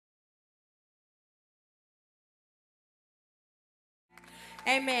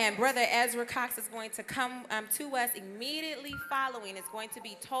Amen. Brother Ezra Cox is going to come to us immediately following. It's going to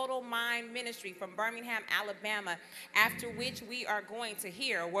be Total Mind Ministry from Birmingham, Alabama, after which we are going to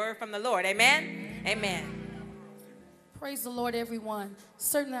hear a word from the Lord. Amen? Amen. Praise the Lord, everyone.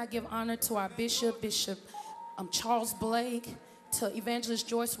 Certainly I give honor to our Bishop Charles Blake, to Evangelist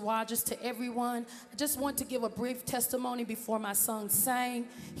Joyce Rogers, to everyone. I just want to give a brief testimony before my son sang.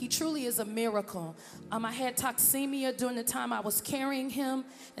 He truly is a miracle. I had toxemia during the time I was carrying him,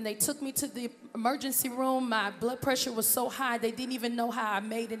 and they took me to the emergency room. My blood pressure was so high, they didn't even know how I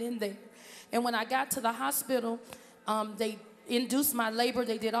made it in there. And when I got to the hospital, they induced my labor.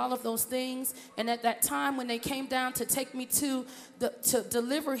 They did all of those things. And at that time, when they came down to take me to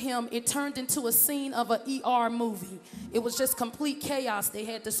deliver him, it turned into a scene of an ER movie. It was just complete chaos. They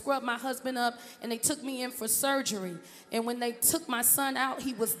had to scrub my husband up, and they took me in for surgery. And when they took my son out,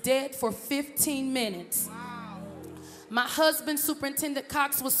 he was dead for 15 minutes. My husband, Superintendent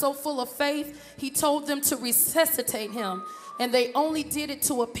Cox, was so full of faith, he told them to resuscitate him. And they only did it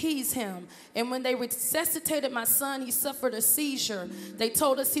to appease him. And when they resuscitated my son, he suffered a seizure. They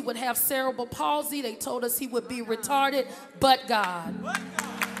told us he would have cerebral palsy. They told us he would be retarded, but God.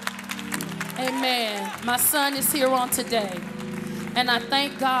 Amen. My son is here on today. And I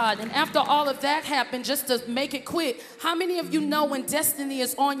thank God. And after all of that happened, just to make it quick, how many of you know when destiny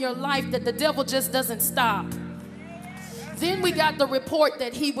is on your life that the devil just doesn't stop? Then we got the report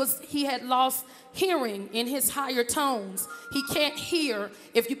that he had lost hearing in his higher tones. He can't hear.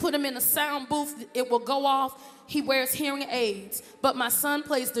 If you put him in a sound booth, it will go off. He wears hearing aids. But my son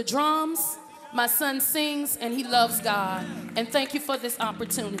plays the drums, my son sings, and he loves God. And thank you for this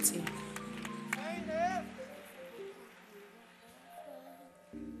opportunity.